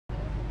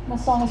and the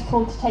song is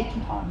called To Take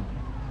You Home.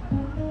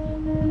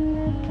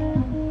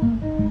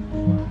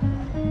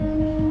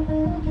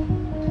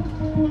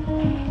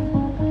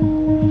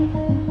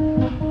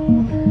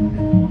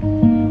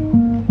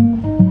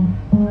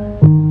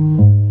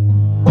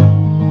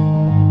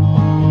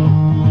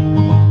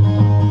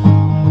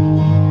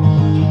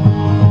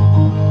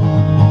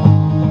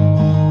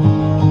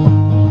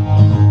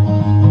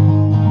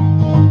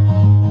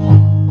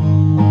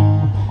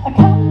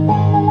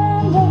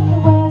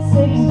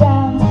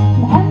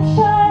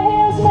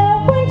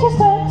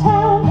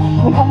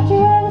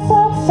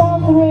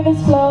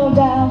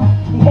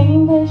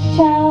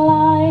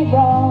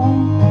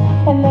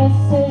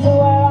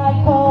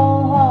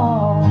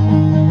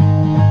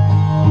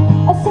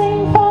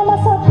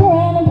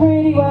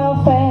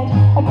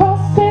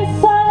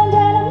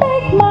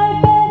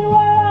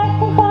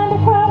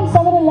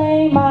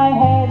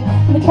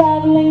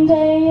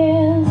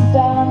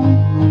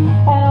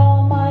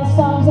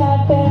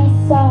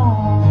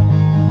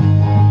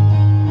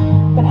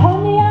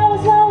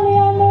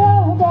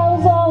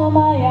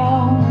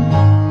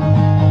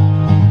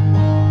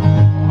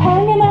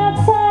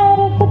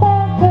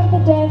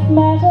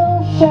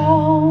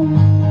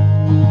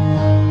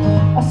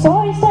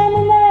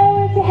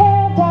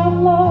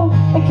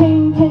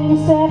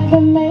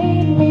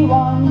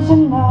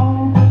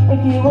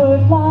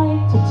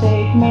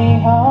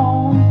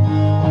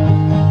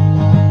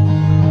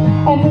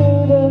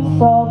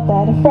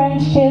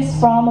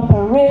 From a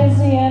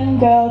Parisian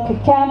girl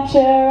could capture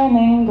an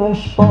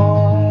English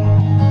boy.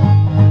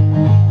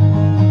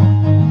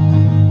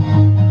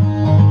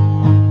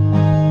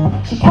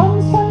 She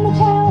comes from the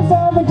towns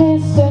of the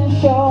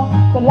distant shore,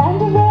 the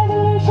land of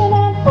revolution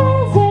and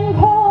peasant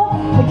core.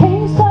 The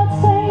king's blood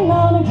stain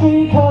on a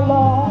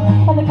tricolor,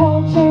 and the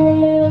culture a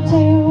little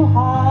too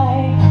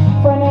high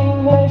for an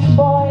English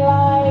boy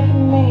like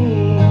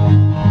me.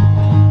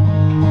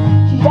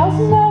 She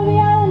doesn't know the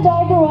island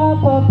I grew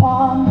up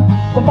upon,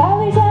 the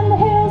valleys and the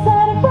hills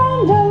that I've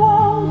run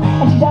along.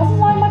 And she doesn't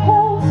like my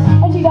clothes,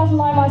 and she doesn't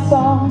like my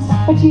songs,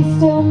 but she's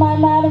still my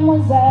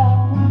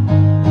mademoiselle.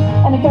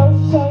 And it goes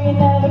to show you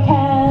never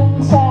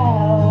can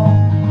tell.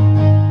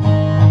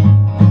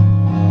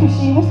 'Cause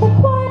she was the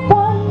quiet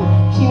one,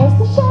 she was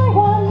the shy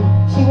one,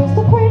 she was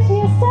the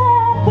prettiest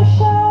at the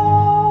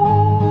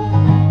show.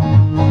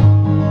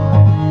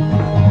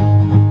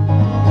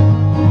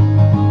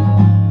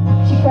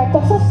 She crept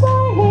up so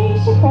slyly,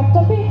 she crept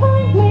up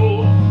behind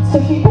me, so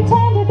she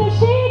pretended that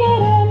she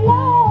didn't know.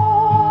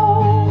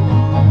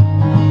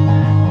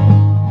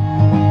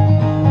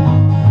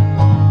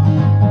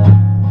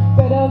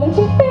 But oh, then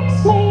she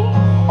fixed me,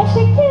 and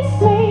she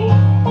kissed me,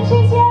 and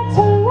she's yet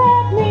to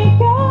let me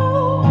go.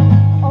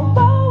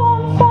 Although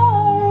I'm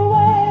far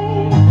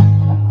away,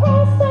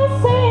 across the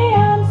sea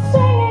I'm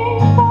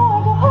singing for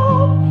the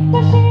hope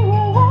that she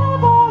will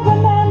ever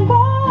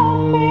remember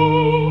me.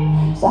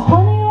 So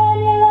honey, when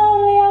you're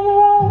lonely on the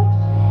road,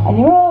 and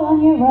you're all on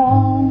your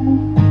own,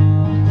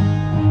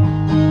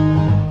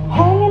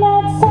 hanging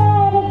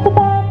outside at the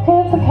back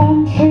of the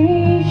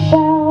country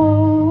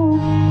show,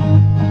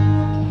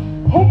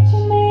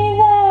 picture me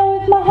there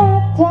with my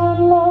hat down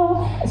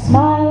low, a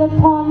smile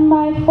upon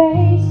my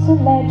face to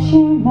let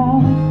you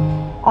know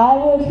I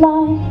would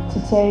like to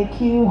take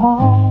you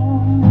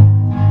home.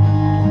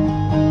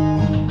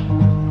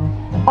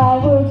 I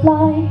would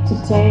like to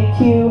take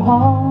you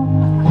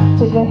home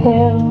to the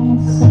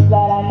hills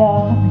that I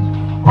know.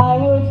 I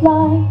would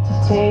like to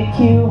take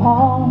you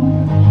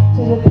home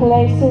to the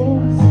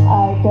places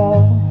I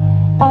go.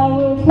 I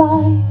would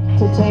like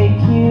to take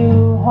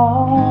you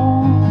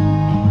home.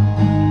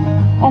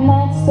 And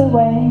that's the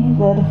way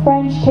that a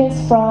French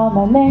kiss from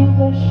an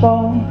English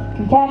boy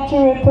can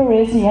capture a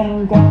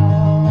Parisian girl.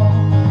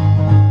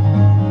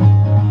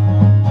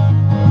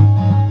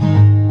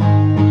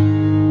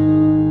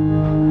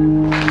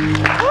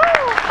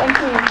 Thank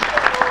you.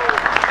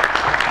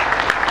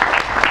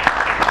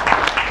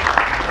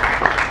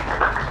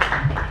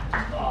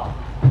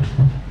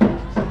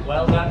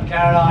 Well done,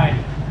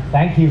 Caroline.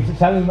 Thank you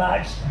so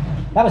much.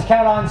 That was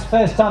Caroline's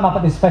first time up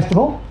at this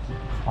festival.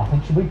 I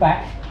think she'll be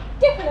back.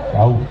 Definitely.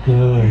 Oh,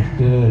 good,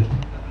 good.